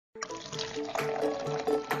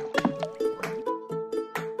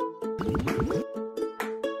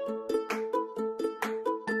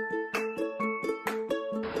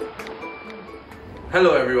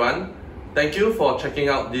Hello everyone, thank you for checking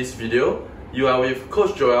out this video. You are with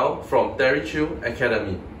Coach Joel from Terry Chiu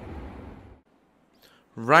Academy.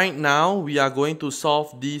 Right now, we are going to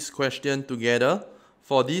solve this question together.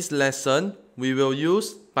 For this lesson, we will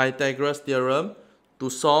use Pythagoras theorem to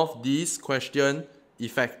solve this question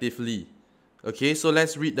effectively. Okay, so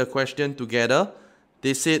let's read the question together.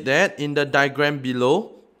 They said that in the diagram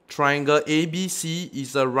below, triangle ABC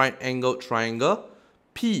is a right-angled triangle.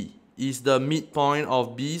 P is the midpoint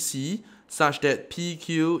of BC such that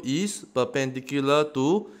PQ is perpendicular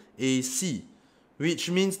to AC, which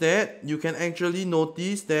means that you can actually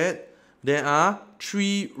notice that there are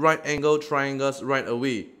three right-angled triangles right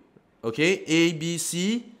away. Okay,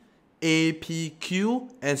 ABC, APQ,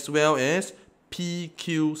 as well as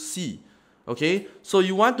PQC. Okay, so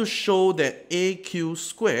you want to show that AQ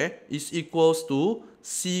square is equals to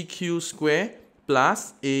CQ square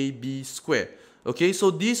plus AB square. Okay, so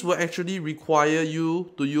this will actually require you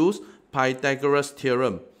to use Pythagoras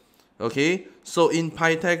theorem. Okay, so in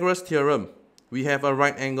Pythagoras theorem, we have a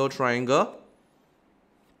right angle triangle.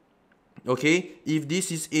 Okay, if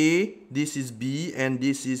this is A, this is B, and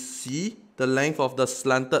this is C, the length of the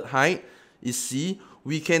slanted height is C,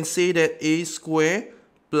 we can say that A square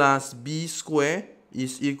plus B square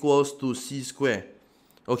is equals to C square.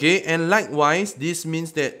 Okay, and likewise, this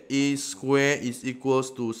means that A square is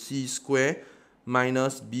equals to C square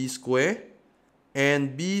minus B square,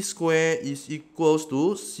 and B square is equals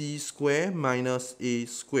to C square minus A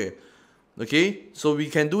square. Okay, so we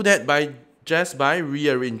can do that just by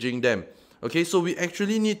rearranging them. Okay, so we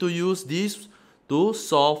actually need to use this to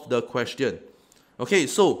solve the question. Okay,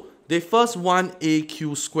 so they first want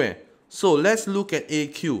AQ square. So let's look at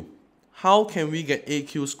AQ. How can we get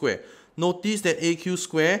AQ square? Notice that AQ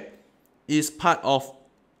square is part of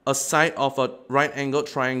a side of a right angled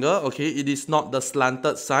triangle. Okay, it is not the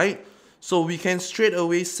slanted side. So we can straight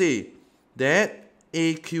away say that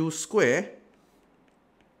AQ square,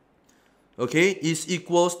 okay, is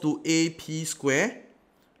equals to AP square,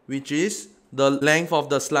 which is the length of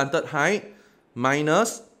the slanted height,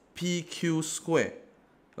 minus PQ square.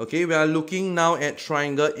 Okay, we are looking now at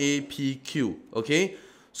triangle APQ. Okay,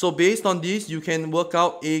 so based on this, you can work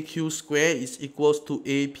out AQ square is equals to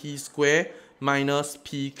AP square minus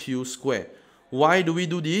PQ square. Why do we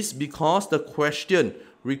do this? Because the question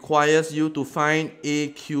requires you to find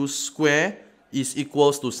AQ square is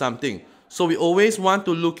equals to something. So we always want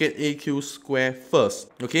to look at AQ square first.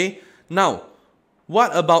 Okay, now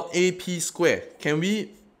what about AP square? Can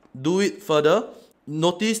we do it further?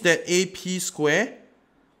 Notice that AP square,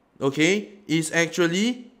 okay, is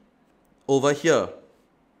actually over here.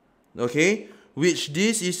 Okay, which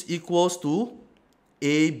this is equals to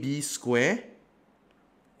AB square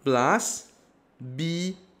plus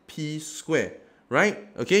BP square, right?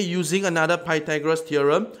 Okay, using another Pythagoras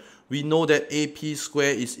theorem, we know that AP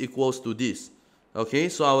square is equals to this. Okay,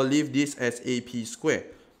 so I will leave this as AP square.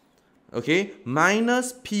 Okay,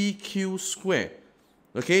 minus PQ square.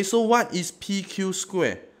 Okay, so what is PQ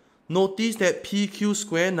square? Notice that PQ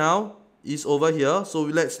square now is over here. So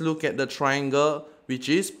let's look at the triangle which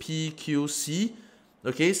is PQC.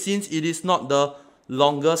 Okay, since it is not the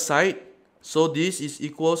longer side, so this is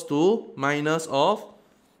equals to minus of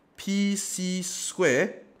PC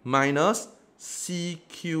square minus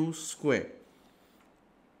CQ square.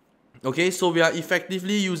 Okay, so we are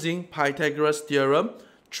effectively using Pythagoras theorem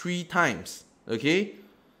 3 times. Okay,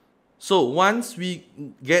 so once we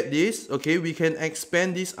get this, okay, we can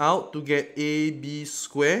expand this out to get AB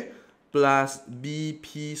square plus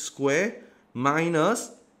BP square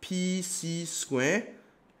minus PC square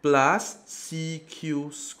plus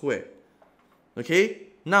CQ square. Okay,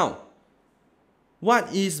 now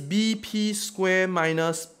what is BP square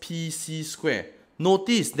minus PC square?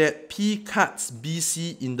 Notice that P cuts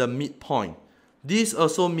BC in the midpoint. This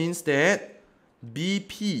also means that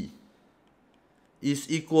BP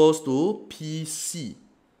is equals to PC.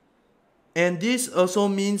 And this also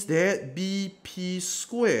means that BP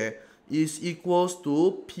square is equals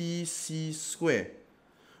to PC square.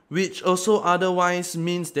 Which also otherwise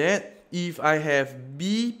means that if I have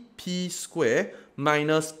BP square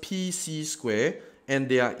minus PC square and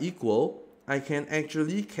they are equal, I can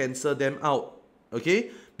actually cancel them out.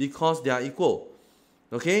 Okay, because they are equal.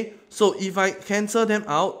 Okay, so if I cancel them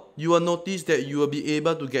out, you will notice that you will be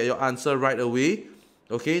able to get your answer right away.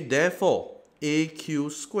 Okay, therefore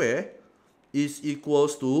AQ square is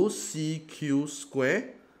equals to CQ square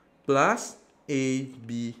plus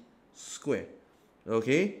AB square.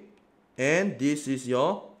 Okay, and this is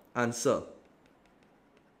your answer.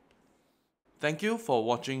 Thank you for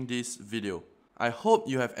watching this video. I hope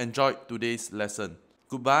you have enjoyed today's lesson.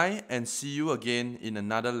 Goodbye and see you again in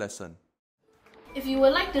another lesson. If you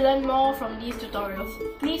would like to learn more from these tutorials,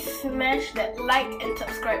 please smash that like and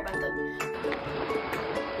subscribe button.